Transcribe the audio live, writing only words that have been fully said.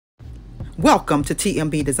Welcome to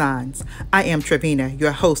TMB Designs. I am Trevina,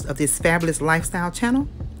 your host of this fabulous lifestyle channel.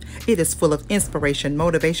 It is full of inspiration,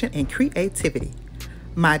 motivation, and creativity.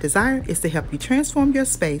 My desire is to help you transform your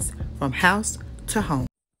space from house to home.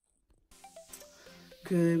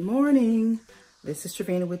 Good morning. This is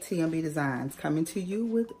Trevina with TMB Designs coming to you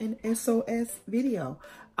with an SOS video.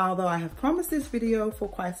 Although I have promised this video for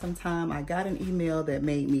quite some time, I got an email that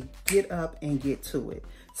made me get up and get to it.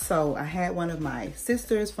 So I had one of my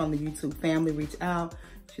sisters from the YouTube family reach out.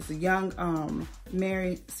 She's a young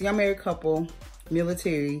married couple,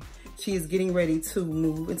 military. She is getting ready to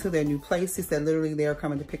move into their new place. She said literally they're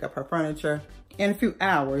coming to pick up her furniture in a few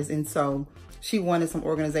hours. And so she wanted some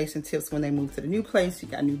organization tips when they move to the new place. She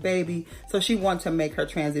got a new baby. So she wanted to make her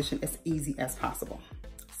transition as easy as possible.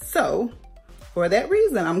 So for that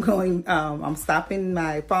reason, I'm stopping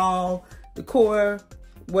my fall decor,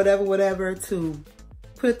 whatever, to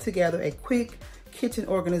put together a quick kitchen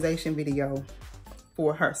organization video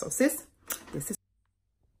for her. So sis, this is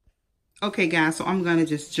okay, guys. So I'm gonna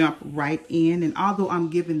just jump right in. And although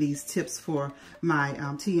I'm giving these tips for my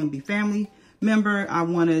TMB family member, I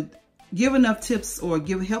want to give enough tips or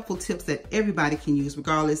give helpful tips that everybody can use,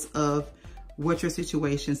 regardless of what your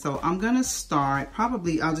situation. So I'm gonna start. I'll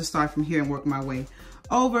just start from here and work my way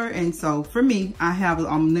over. And so for me,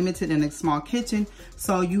 I'm limited in a small kitchen,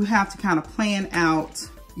 so you have to kind of plan out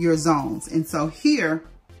your zones. And so here,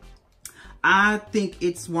 I think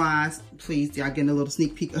it's wise, please, y'all getting a little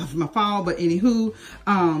sneak peek of my fall, but anywho,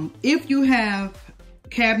 if you have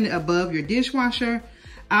cabinet above your dishwasher,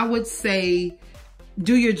 I would say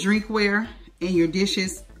do your drinkware and your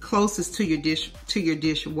dishes closest to your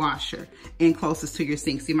dishwasher and closest to your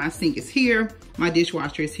sink. See, my sink is here, my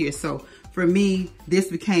dishwasher is here. So for me,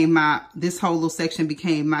 this whole little section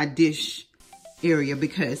became my dish area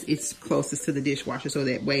because it's closest to the dishwasher. So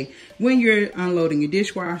that way, when you're unloading your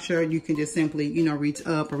dishwasher, you can just simply, reach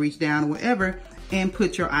up or reach down or whatever and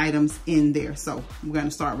put your items in there. So we're gonna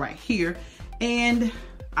start right here. And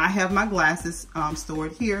I have my glasses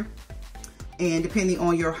stored here. And depending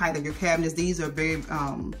on your height of your cabinets, these are very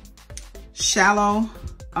shallow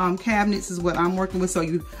cabinets is what I'm working with. So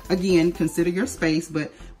you, again, consider your space.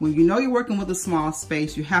 But when you know you're working with a small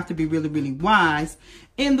space, you have to be really, really wise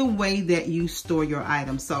in the way that you store your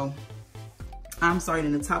items. So I'm starting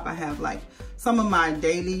in the top. I have like some of my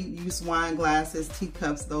daily use wine glasses,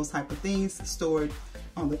 teacups, those type of things stored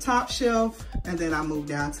on the top shelf. And then I move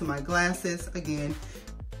down to my glasses. Again,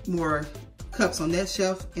 more cups on that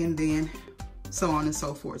shelf, and then so on and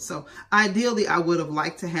so forth. So ideally, I would have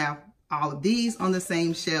liked to have all of these on the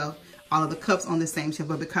same shelf, all of the cups on the same shelf,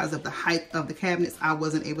 but because of the height of the cabinets, I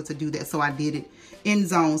wasn't able to do that. So I did it in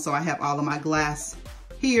zones. So I have all of my glass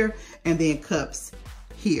here and then cups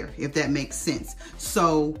here, if that makes sense.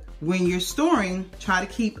 So when you're storing, try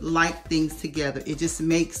to keep like things together. It just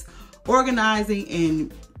makes organizing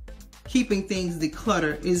and keeping things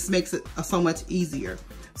decluttered, it just makes it so much easier.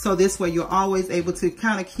 So this way you're always able to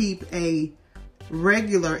kind of keep a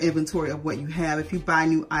regular inventory of what you have. If you buy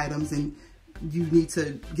new items and you need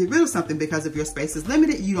to get rid of something because if your space is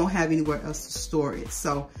limited, you don't have anywhere else to store it.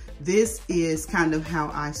 So this is kind of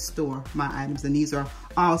how I store my items. And these are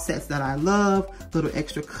all sets that I love, little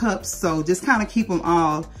extra cups. So just kind of keep them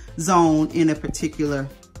all zoned in a particular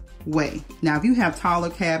way. Now, if you have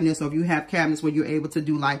taller cabinets or if you have cabinets where you're able to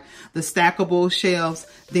do like the stackable shelves,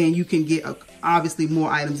 then you can get obviously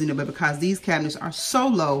more items in there. But because these cabinets are so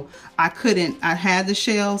low, I had the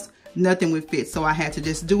shelves, nothing would fit. So I had to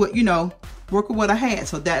just do it, work with what I had.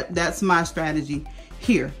 So that's my strategy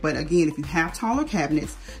here. But again, if you have taller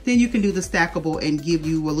cabinets, then you can do the stackable and give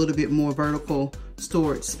you a little bit more vertical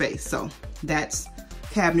storage space. So that's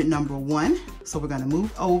cabinet number one. So we're gonna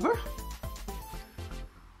move over.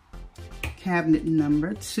 Cabinet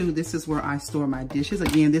number two, this is where I store my dishes.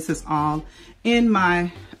 Again, this is all in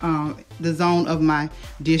my the zone of my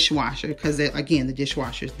dishwasher, because again, the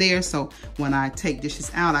dishwasher is there. So when I take dishes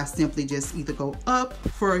out, I simply just either go up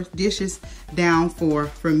for dishes, down for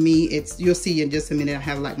me, you'll see in just a minute, I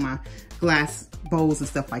have like my glass bowls and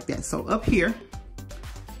stuff like that. So up here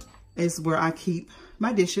is where I keep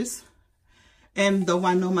my dishes. And though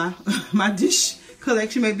I know my dish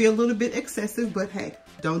collection may be a little bit excessive, but hey,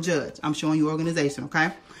 don't judge. I'm showing you organization,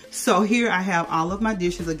 okay? So here I have all of my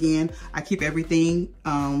dishes. Again, I keep everything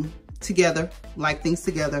together, like things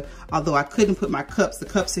together. Although I couldn't put my cups, the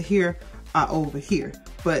cups are here, are over here.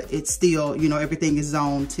 But it's still, everything is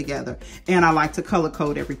zoned together. And I like to color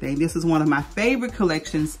code everything. This is one of my favorite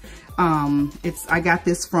collections. I got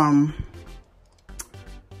this from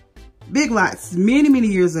Big Lots many, many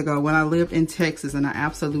years ago when I lived in Texas, and I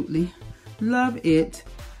absolutely love it.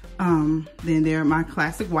 Then there are my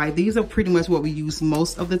classic white. These are pretty much what we use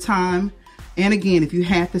most of the time. And again, if you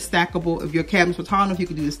had the stackable, if your cabinets were tall enough, you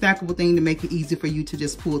could do the stackable thing to make it easy for you to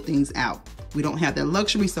just pull things out. We don't have that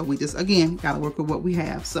luxury, so we just, again, gotta work with what we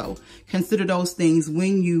have. So consider those things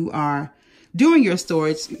when you are doing your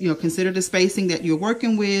storage. You know, consider the spacing that you're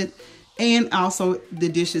working with and also the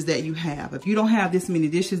dishes that you have. If you don't have this many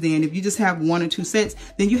dishes, then if you just have 1 or 2 sets,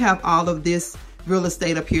 then you have all of this real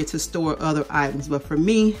estate up here to store other items. But for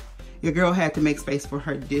me, your girl had to make space for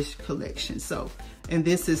her dish collection. So, and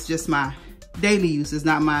this is just my daily use. It's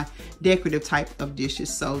not my decorative type of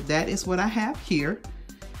dishes. So that is what I have here.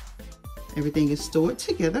 Everything is stored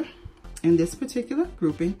together in this particular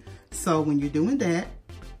grouping. So when you're doing that,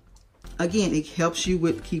 again, it helps you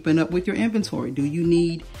with keeping up with your inventory. Do you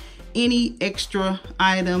need any extra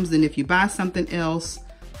items? And if you buy something else,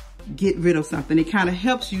 get rid of something. It kind of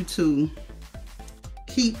helps you to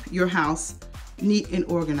keep your house neat and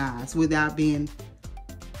organized without being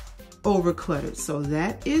over cluttered. So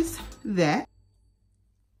that is that.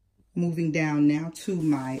 Moving down now to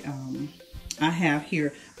my, I have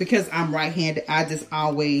here, because I'm right-handed, I just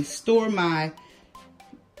always store my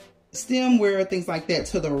stemware, things like that,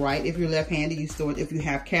 to the right. If you're left-handed, you store it. If you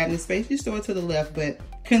have cabinet space, you store it to the left, but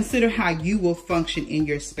consider how you will function in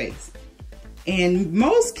your space. And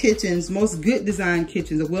most kitchens, most good designed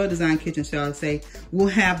kitchens, or well-designed kitchens, shall I say, will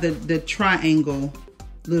have the triangle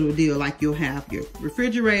little deal. Like you'll have your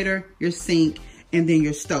refrigerator, your sink, and then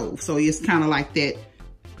your stove. So it's kind of like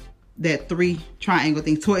that 3 triangle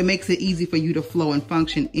thing. So it makes it easy for you to flow and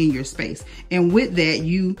function in your space. And with that,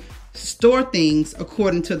 you store things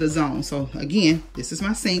according to the zone. So again, this is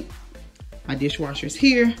my sink. My dishwasher's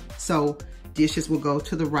here. So dishes will go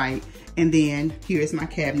to the right. And then here's my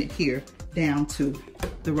cabinet here, down to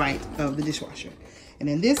the right of the dishwasher. And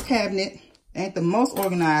in this cabinet, ain't the most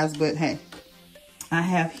organized, but hey, I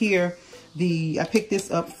have here I picked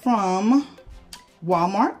this up from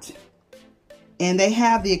Walmart. And they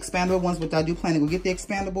have the expandable ones, which I do plan to go get the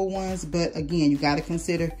expandable ones. But again, you got to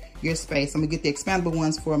consider your space. I'm going to get the expandable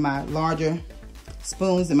ones for my larger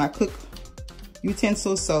spoons and my cook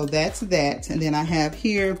utensils. So that's that. And then I have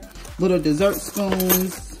here little dessert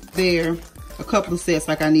spoons there. A couple of sets,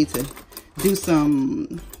 like I need to do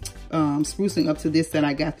some sprucing up to this that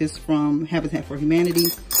I got this from Habitat for Humanity.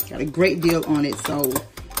 Got a great deal on it. So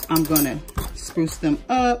I'm going to spruce them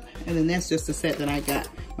up. And then that's just a set that I got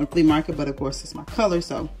on flea market, but of course it's my color,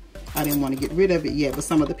 so I didn't want to get rid of it yet, but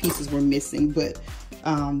some of the pieces were missing, but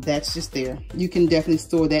that's just there. You can definitely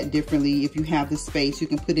store that differently. If you have the space, you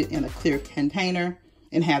can put it in a clear container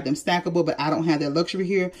and have them stackable, but I don't have that luxury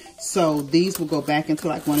here, so these will go back into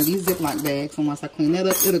like one of these Ziploc bags, and once I clean that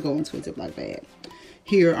up, it'll go into a Ziploc bag.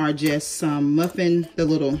 Here are just some the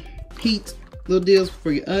little heat little deals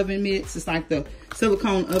for your oven mitts. It's like the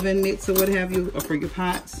silicone oven mitts or what have you, or for your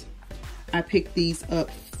pots. I picked these up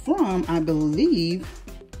from, I believe,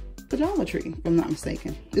 the Dollar Tree, if I'm not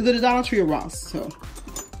mistaken. Either the Dollar Tree or Ross. So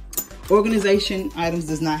organization items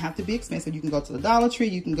does not have to be expensive. You can go to the Dollar Tree,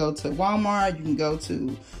 you can go to Walmart, you can go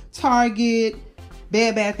to Target,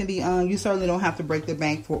 Bed Bath & Beyond. You certainly don't have to break the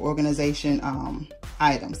bank for organization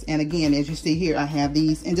items. And again, as you see here, I have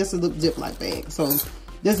these in just a little Ziploc bag. So it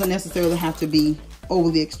doesn't necessarily have to be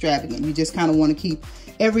overly extravagant. You just kind of want to keep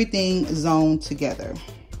everything zoned together.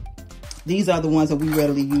 These are the ones that we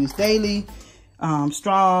readily use daily.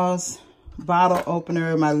 Straws, bottle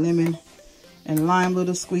opener, my lemon and lime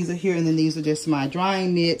little squeezer here. And then these are just my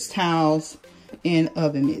drying mitts, towels, and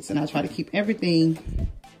oven mitts. And I try to keep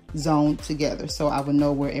everything zoned together so I would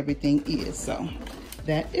know where everything is. So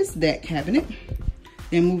that is that cabinet.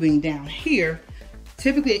 Then moving down here,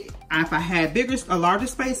 typically if I had a larger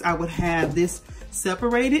space, I would have this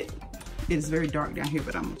separated. It is very dark down here,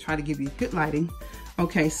 but I'm gonna try to give you good lighting.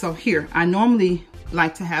 Okay, so here, I normally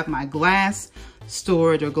like to have my glass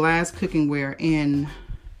storage or glass cookingware in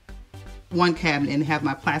one cabinet and have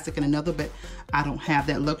my plastic in another, but I don't have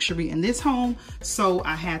that luxury in this home, so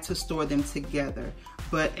I had to store them together.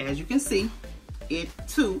 But as you can see, it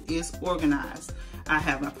too is organized. I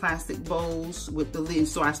have my plastic bowls with the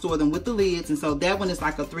lids, so I store them with the lids, and so that one is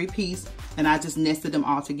like a 3-piece, and I just nested them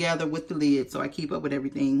all together with the lids, so I keep up with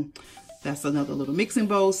everything. That's another little mixing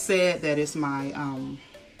bowl set. That is my,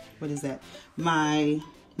 what is that? My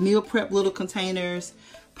meal prep little containers,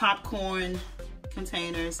 popcorn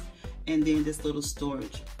containers, and then this little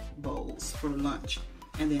storage bowls for lunch.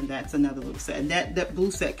 And then that's another little set. And that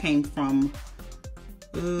blue set came from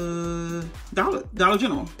Dollar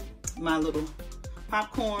General. My little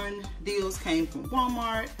popcorn deals came from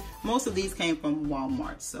Walmart. Most of these came from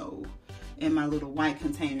Walmart. So, and my little white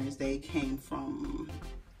containers, they came from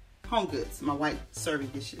Home Goods, my white serving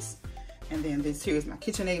dishes. And then this here is my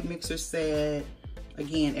KitchenAid mixer set.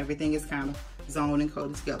 Again, everything is kind of zoned and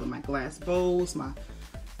coded together. My glass bowls, my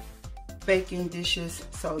baking dishes.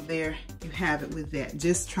 So there you have it with that.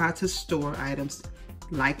 Just try to store items,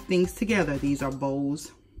 like things together. These are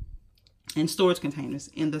bowls and storage containers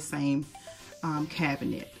in the same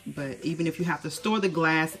cabinet. But even if you have to store the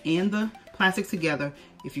glass and the plastic together,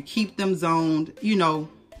 if you keep them zoned, you know,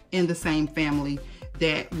 in the same family,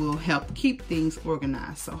 that will help keep things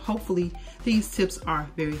organized. So hopefully these tips are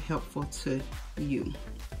very helpful to you.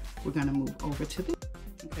 We're gonna move over to the,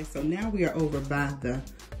 okay, so now we are over by the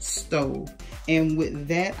stove. And with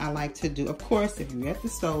that, I like to do, of course, if you're at the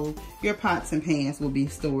stove, your pots and pans will be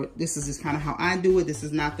stored. This is just kind of how I do it. This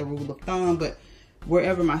is not the rule of thumb, but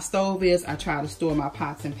wherever my stove is, I try to store my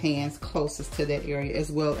pots and pans closest to that area,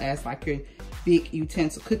 as well as like your big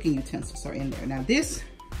utensil, cooking utensils are in there. Now this,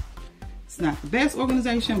 it's not the best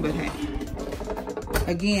organization, but hey,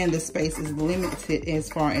 again, the space is limited as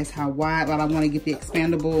far as how wide, but I want to get the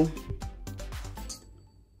expandable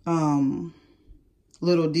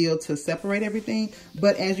little deal to separate everything.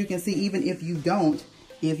 But as you can see, even if you don't,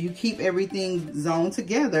 if you keep everything zoned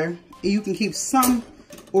together, you can keep some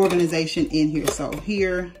organization in here. So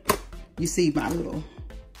here you see my little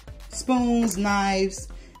spoons, knives,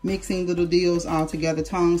 mixing little deals all together,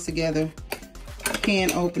 tongs together,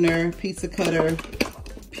 can opener, pizza cutter,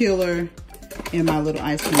 peeler, and my little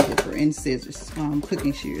ice cream dipper and scissors,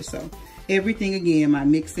 cooking shears. So everything, again, my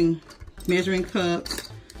mixing, measuring cups,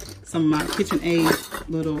 some of my KitchenAid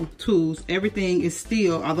little tools, everything is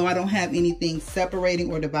still, although I don't have anything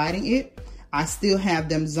separating or dividing it, I still have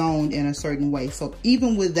them zoned in a certain way. So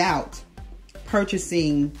even without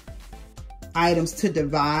purchasing items to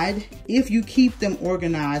divide, if you keep them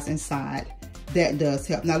organized inside, that does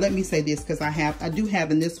help. Now let me say this, because I do have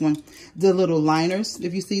in this one the little liners,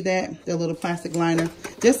 if you see that, the little plastic liner,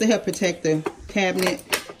 just to help protect the cabinet,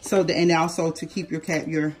 so that, and also to keep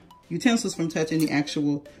your utensils from touching the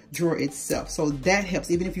actual drawer itself. So that helps.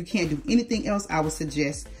 Even if you can't do anything else, I would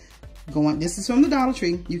suggest going, this is from the Dollar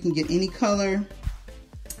Tree, you can get any color,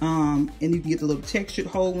 and you can get the little textured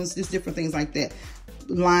whole ones, just different things like that.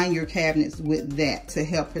 Line your cabinets with that to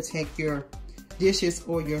help protect your dishes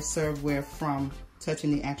or your serveware from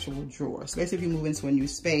touching the actual drawer, especially if you move into a new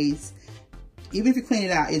space. Even if you clean it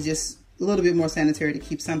out, it's just a little bit more sanitary to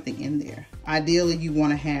keep something in there. Ideally, you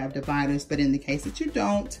want to have dividers, but in the case that you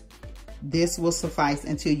don't, this will suffice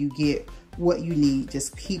until you get what you need,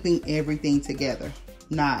 just keeping everything together.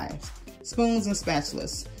 Knives, spoons and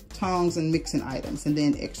spatulas, tongs and mixing items, and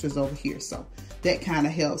then extras over here. So that kind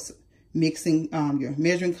of helps mixing your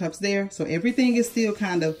measuring cups there. So everything is still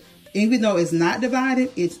kind of, even though it's not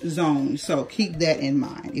divided, it's zoned. So keep that in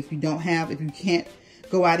mind. If you can't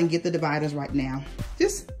go out and get the dividers right now,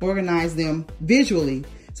 just organize them visually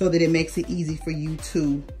so that it makes it easy for you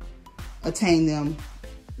to attain them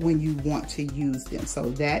when you want to use them. So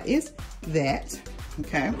that is that,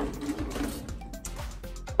 okay?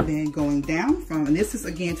 Then going down from, and this is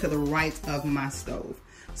again to the right of my stove.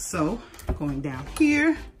 So going down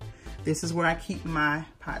here, this is where I keep my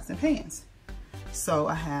pots and pans. So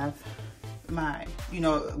I have my,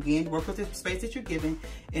 again, work with the space that you're given.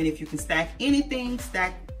 And if you can stack anything,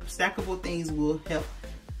 stackable things will help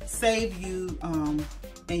save you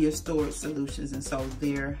in your storage solutions. And so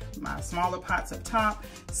there, my smaller pots up top,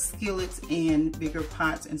 skillets and bigger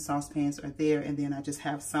pots and saucepans are there. And then I just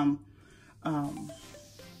have some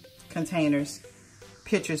containers,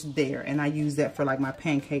 pitchers there, and I use that for like my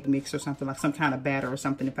pancake mix or something, like some kind of batter or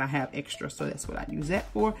something if I have extra. So that's what I use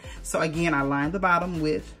that for. So again, I line the bottom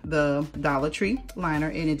with the Dollar Tree liner,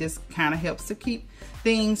 and it just kind of helps to keep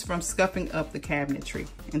things from scuffing up the cabinetry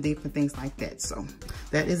and different things like that. So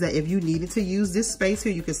that is that. If you needed to use this space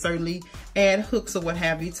here, you could certainly add hooks or what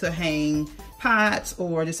have you to hang pots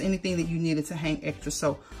or just anything that you needed to hang extra.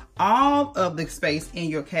 So all of the space in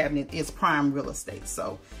your cabinet is prime real estate.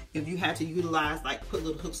 So if you had to utilize, like put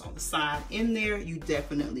little hooks on the side in there, you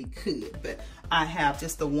definitely could. But I have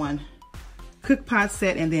just the one cook pot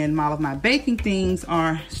set, and then all of my baking things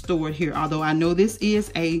are stored here. Although I know this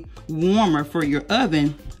is a warmer for your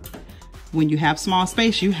oven, when you have small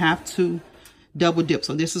space, you have to double dip.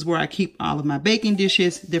 So this is where I keep all of my baking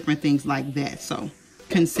dishes, different things like that. So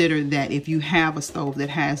consider that if you have a stove that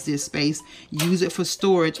has this space, use it for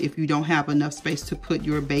storage. If you don't have enough space to put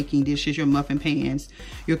your baking dishes, your muffin pans,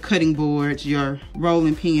 your cutting boards, your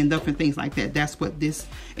rolling pin, different things like that, that's what this,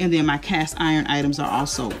 and then my cast iron items are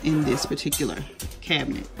also in this particular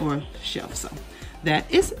cabinet or shelf. So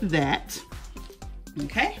that is that.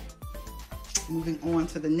 Okay, moving on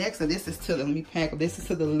to the next. So this is to the, let me pack, this is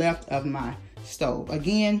to the left of my stove.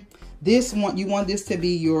 Again, you want this to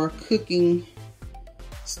be your cooking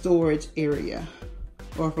storage area,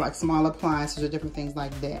 or for like small appliances or different things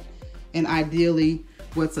like that. And ideally,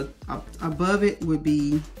 what's above it would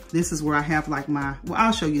be, this is where I have like my, well,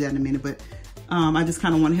 I'll show you that in a minute, but I just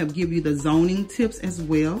kind of want to help give you the zoning tips as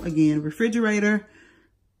well. Again, refrigerator,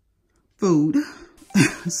 food,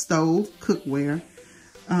 stove, cookware,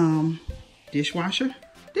 dishwasher,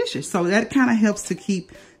 dishes. So that kind of helps to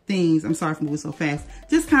keep things, I'm sorry for moving so fast,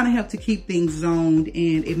 just kind of help to keep things zoned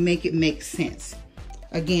and it make sense.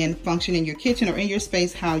 Again, function in your kitchen or in your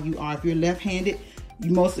space how you are. If you're left-handed,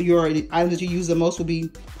 most of your items that you use the most will be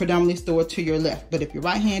predominantly stored to your left. But if you're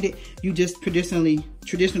right-handed, you just traditionally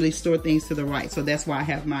store things to the right. So that's why I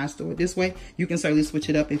have mine stored this way. You can certainly switch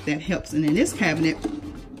it up if that helps. And in this cabinet,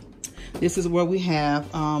 this is where we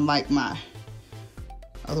have like my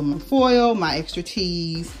aluminum foil, my extra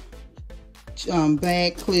teas,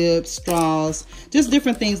 bag clips, straws, just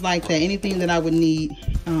different things like that. Anything that I would need,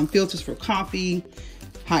 filters for coffee,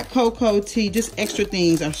 hot cocoa, tea, just extra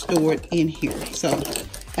things are stored in here. So,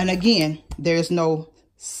 and again, there's no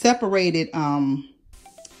separated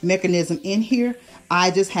mechanism in here. I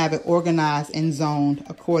just have it organized and zoned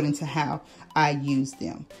according to how I use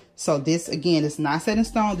them. So this, again, is not set in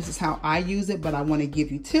stone. This is how I use it, but I want to give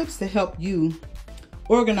you tips to help you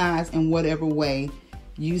organize in whatever way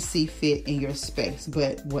you see fit in your space.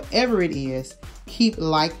 But whatever it is, keep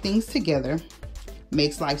like things together.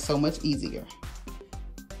 Makes life so much easier.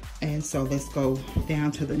 And so let's go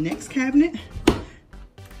down to the next cabinet,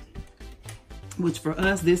 which for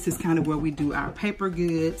us, this is kind of where we do our paper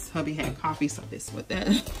goods. Hubby had coffee, so this with that.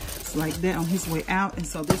 It's like that on his way out. And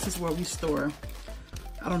so this is where we store,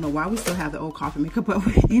 I don't know why we still have the old coffee maker, but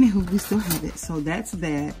anywho, we still have it. So that's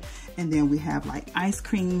that. And then we have like ice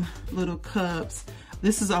cream, little cups.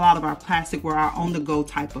 This is a lot of our plastic, or our on-the-go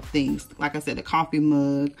type of things. Like I said, the coffee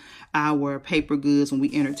mug, our paper goods when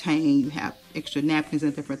we entertain. You have extra napkins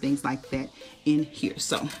and different things like that in here.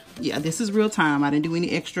 So yeah, this is real time. I didn't do any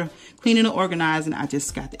extra cleaning or organizing. I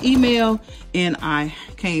just got the email and I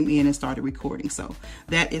came in and started recording. So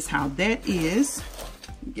that is how that is.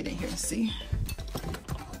 Get in here and see.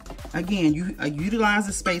 Again, you utilize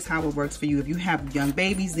the space how it works for you. If you have young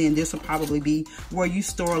babies, then this will probably be where you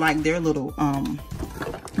store like their little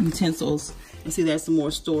utensils. You see there's some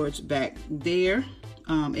more storage back there.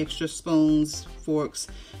 Extra spoons, forks,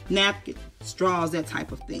 napkins, straws, that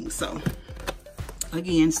type of thing. So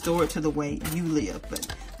again, store it to the way you live.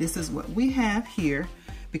 But this is what we have here,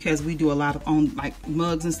 because we do a lot of like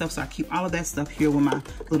mugs and stuff. So I keep all of that stuff here when my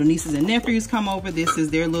little nieces and nephews come over. This is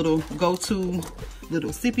their little go-to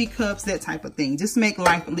little sippy cups, that type of thing. Just make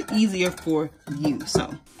life easier for you.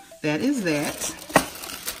 So that is that.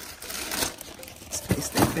 Let's place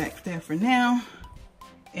that back there for now.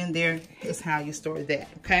 And there is how you store that,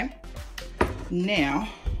 okay? Now,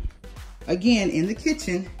 again, in the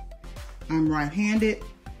kitchen, I'm right-handed.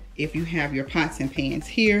 If you have your pots and pans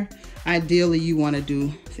here, ideally you want to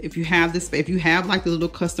do, if you have this, if you have like the little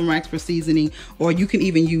custom racks for seasoning, or you can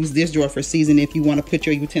even use this drawer for seasoning if you want to put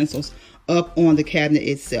your utensils up on the cabinet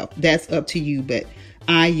itself. That's up to you, but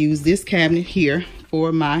I use this cabinet here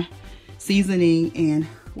for my seasoning and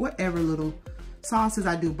whatever little sauces.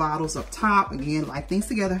 I do bottles up top. Again, like things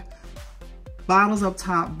together. Bottles up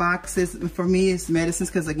top, boxes. For me, it's medicines,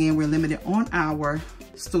 because again, we're limited on our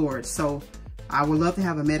storage. So I would love to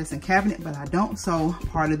have a medicine cabinet, but I don't. So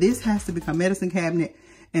part of this has to become medicine cabinet.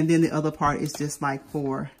 And then the other part is just like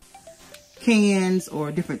for cans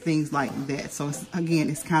or different things like that. So it's, again,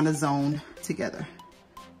 it's kind of zoned together.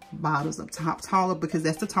 Bottles up top, taller, because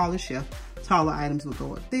that's the tallest shelf. Taller items will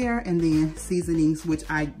go up there. And then seasonings, which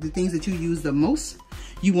the things that you use the most,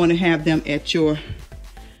 you want to have them at your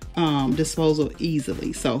disposal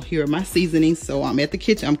easily. So here are my seasonings. So I'm at the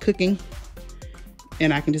kitchen, I'm cooking,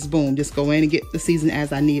 and I can just boom, just go in and get the seasoning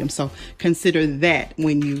as I need them. So consider that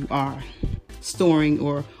when you are storing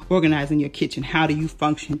or organizing your kitchen. How do you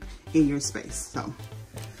function in your space? So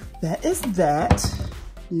that is that.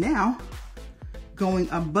 Now, going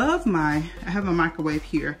above I have a microwave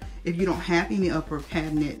here. If you don't have any upper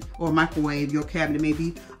cabinet or microwave, your cabinet may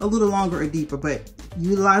be a little longer or deeper, but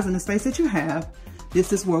utilizing the space that you have,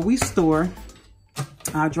 this is where we store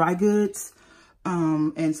our dry goods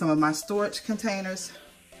and some of my storage containers.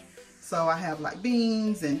 So I have like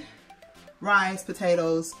beans and rice,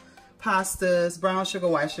 potatoes, pastas, brown sugar,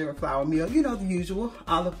 white sugar, flour, meal, you know, the usual,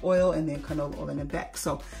 olive oil, and then canola oil in the back.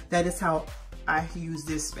 So that is how I use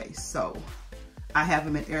this space. So I have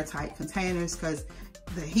them in airtight containers, because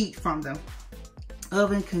the heat from the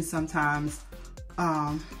oven can sometimes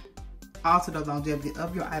alter the longevity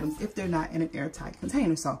of your items if they're not in an airtight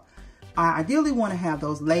container. So I ideally want to have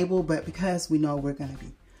those labeled, but because we know we're going to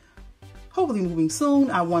be hopefully moving soon,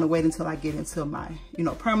 I want to wait until I get into my,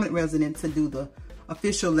 permanent residence to do the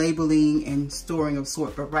official labeling and storing of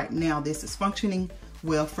sort. But right now, this is functioning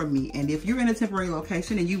well for me. And if you're in a temporary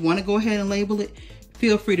location and you want to go ahead and label it,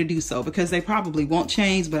 feel free to do so, because they probably won't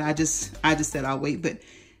change, but I just said I'll wait. But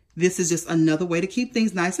this is just another way to keep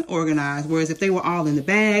things nice and organized. Whereas if they were all in the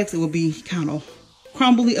bags, it would be kind of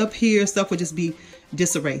crumbly up here. Stuff would just be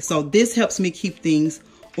disarray. So this helps me keep things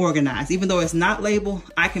organized. Even though it's not labeled,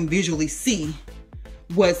 I can visually see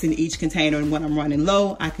what's in each container, and when I'm running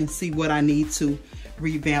low, I can see what I need to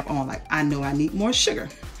revamp on. Like, I know I need more sugar.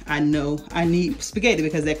 I know I need spaghetti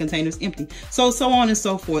because that container is empty. So on and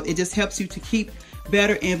so forth. It just helps you to keep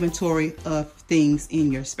better inventory of things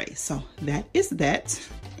in your space. So that is that.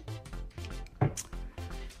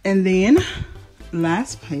 And then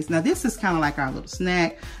last place. Now this is kind of like our little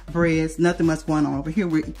snack breads. Nothing much going on over here.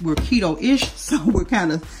 We're keto-ish, so we're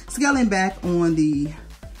kind of scaling back on the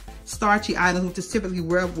starchy items, which is typically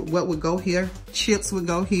what would go here. Chips would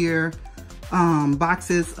go here.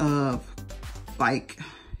 Boxes of like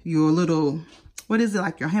your little, what is it,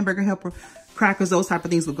 like your hamburger helper, crackers, those type of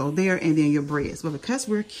things would go there, and then your breads. But because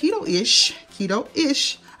we're keto-ish,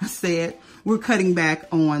 I said, we're cutting back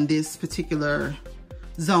on this particular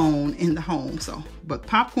zone in the home. So, but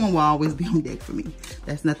popcorn will always be on deck for me.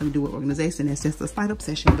 That's nothing to do with organization. It's just a slight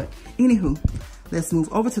obsession. But anywho, let's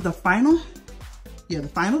move over to the final. The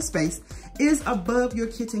final space is above your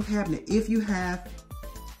kitchen cabinet. If you have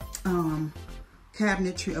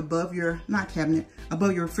cabinetry above your,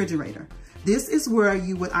 above your refrigerator. This is where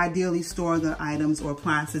you would ideally store the items or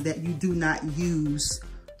appliances that you do not use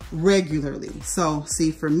regularly. So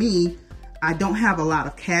see, for me, I don't have a lot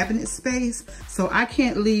of cabinet space, so I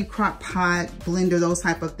can't leave crock pot, blender, those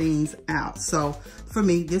type of things out. So for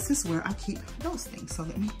me, this is where I keep those things. So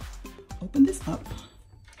let me open this up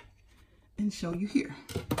and show you here.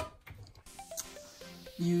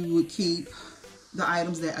 You would keep the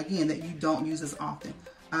items that, again, that you don't use as often.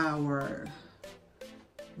 Our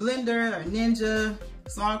blender, our Ninja,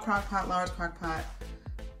 small crock pot, large crock pot,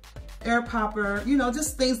 air popper,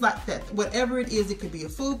 just things like that. Whatever it is, it could be a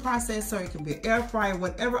food processor, it could be an air fryer,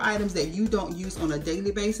 whatever items that you don't use on a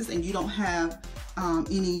daily basis and you don't have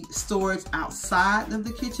any storage outside of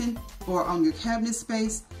the kitchen or on your cabinet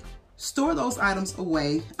space, store those items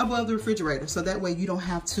away above the refrigerator. So that way you don't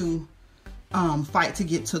have to fight to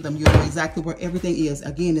get to them. You know exactly where everything is.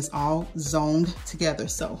 Again, it's all zoned together.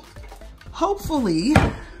 So hopefully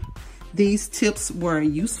these tips were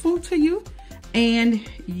useful to you and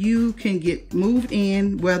you can get moved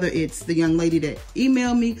in, whether it's the young lady that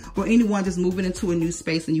emailed me or anyone just moving into a new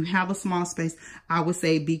space and you have a small space. I would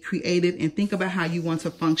say be creative and think about how you want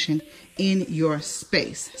to function in your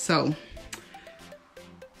space. So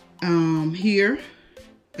here,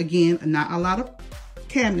 again, not a lot of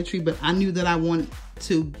cabinetry, but I knew that I wanted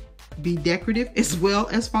to be decorative as well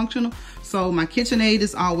as functional. So my KitchenAid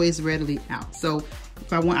is always readily out. So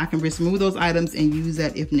if I want, I can just remove those items and use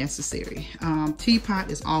that if necessary. Teapot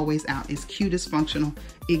is always out. It's cute, it's functional.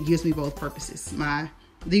 It gives me both purposes.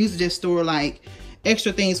 These just store like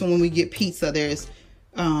extra things from when we get pizza. There's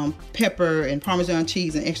pepper and Parmesan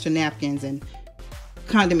cheese and extra napkins and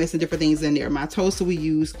condiments and different things in there. My toaster we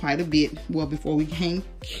use quite a bit. Well, before we became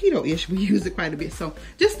keto-ish, we use it quite a bit. So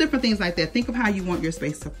just different things like that. Think of how you want your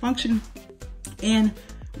space to function and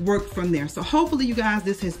work from there. So hopefully you guys,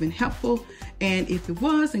 this has been helpful. And if it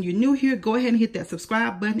was and you're new here, go ahead and hit that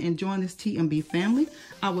subscribe button and join this TMB family.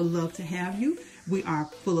 I would love to have you. We are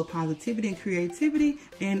full of positivity and creativity,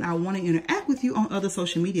 and I want to interact with you on other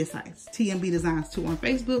social media sites. TMB Designs 2 on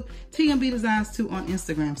Facebook, TMB Designs 2 on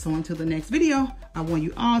Instagram. So until the next video, I want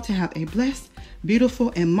you all to have a blessed,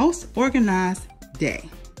 beautiful, and most organized day.